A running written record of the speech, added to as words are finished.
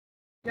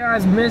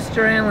Guys,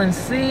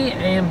 MrAlanC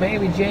and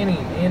Baby Janie,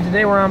 and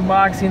today we're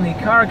unboxing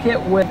the car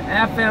kit with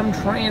FM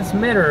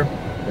transmitter.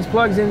 This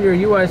plugs into your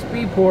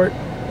USB port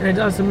and it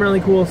does some really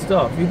cool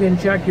stuff. You can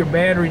check your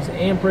battery's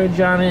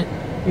amperage on it.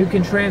 You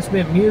can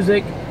transmit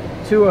music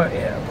to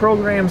a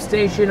program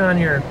station on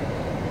your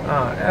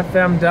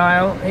FM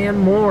dial and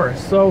more.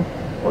 So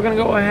we're going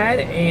to go ahead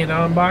and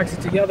unbox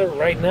it together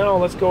right now.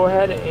 Let's go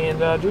ahead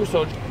and do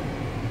so. 2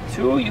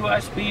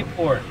 USB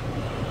ports.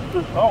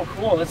 Oh,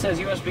 cool. It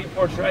says USB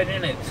ports right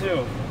in it,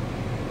 too.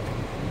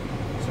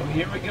 So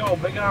here we go.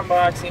 Big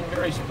unboxing.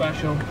 Very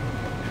special.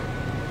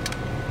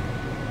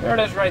 There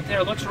it is right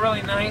there. Looks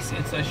really nice.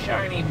 It's a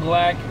shiny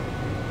black.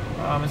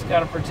 It's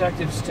got a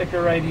protective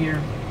sticker right here.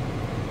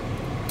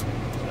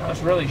 So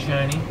it's really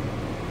shiny.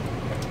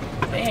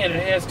 And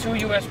it has 2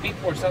 USB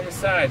ports on the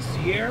sides,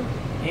 here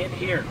and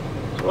here.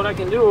 So what I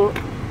can do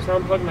is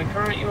unplug my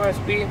current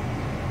USB,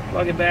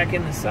 plug it back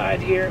in the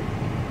side here,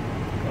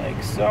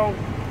 like so.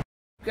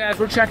 Guys,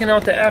 we're checking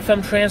out the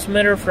FM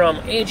transmitter from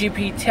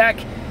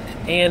AGPtek,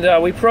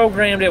 and we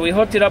programmed it. We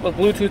hooked it up with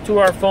Bluetooth to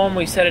our phone.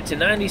 We set it to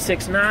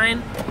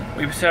 96.9.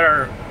 We've set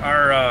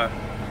our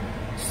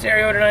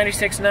stereo to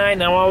 96.9.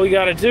 Now all we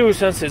got to do,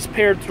 since it's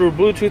paired through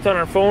Bluetooth on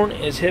our phone,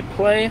 is hit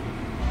play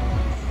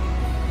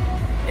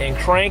and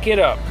crank it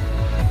up.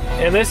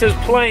 And this is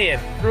playing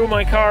through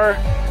my car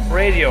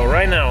radio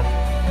right now.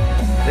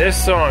 This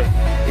song.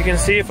 You can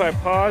see if I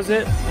pause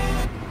it,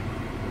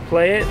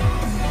 play it.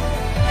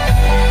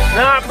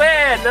 Not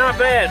bad, not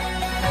bad.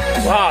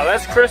 Wow,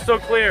 that's crystal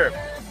clear.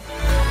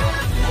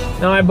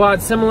 Now, I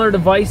bought similar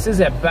devices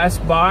at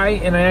Best Buy,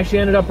 and I actually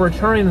ended up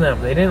returning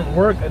them. They didn't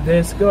work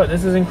this good.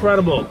 This is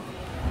incredible.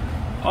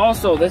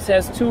 Also, this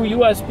has 2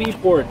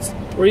 USB ports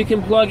where you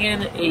can plug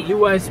in a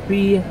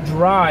USB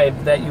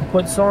drive that you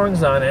put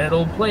songs on, and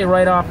it'll play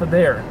right off of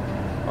there.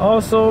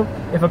 Also,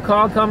 if a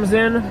call comes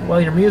in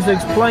while your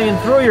music's playing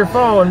through your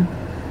phone,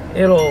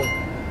 it'll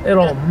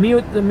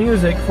mute the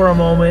music for a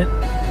moment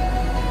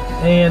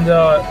and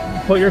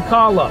put your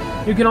call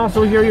up. You can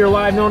also hear your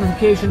live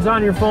notifications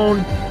on your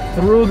phone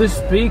through the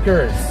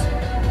speakers.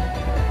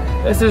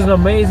 This is an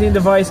amazing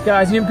device,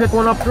 guys. You can pick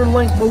one up through the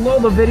link below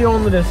the video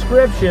in the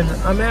description.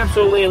 I'm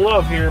absolutely in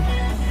love here.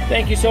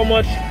 Thank you so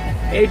much,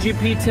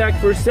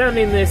 AGPtek, for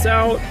sending this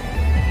out.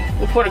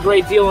 We'll put a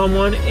great deal on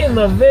one in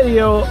the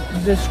video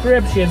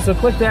description, so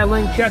click that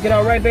link, check it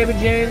out. Right, Baby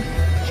Jane?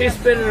 She's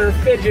spinning her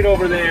fidget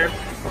over there.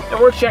 And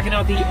we're checking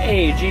out the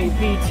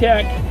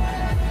AGPtek.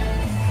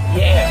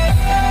 Yeah.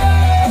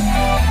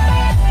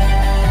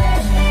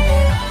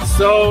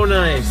 So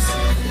nice.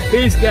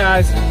 Peace,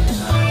 guys.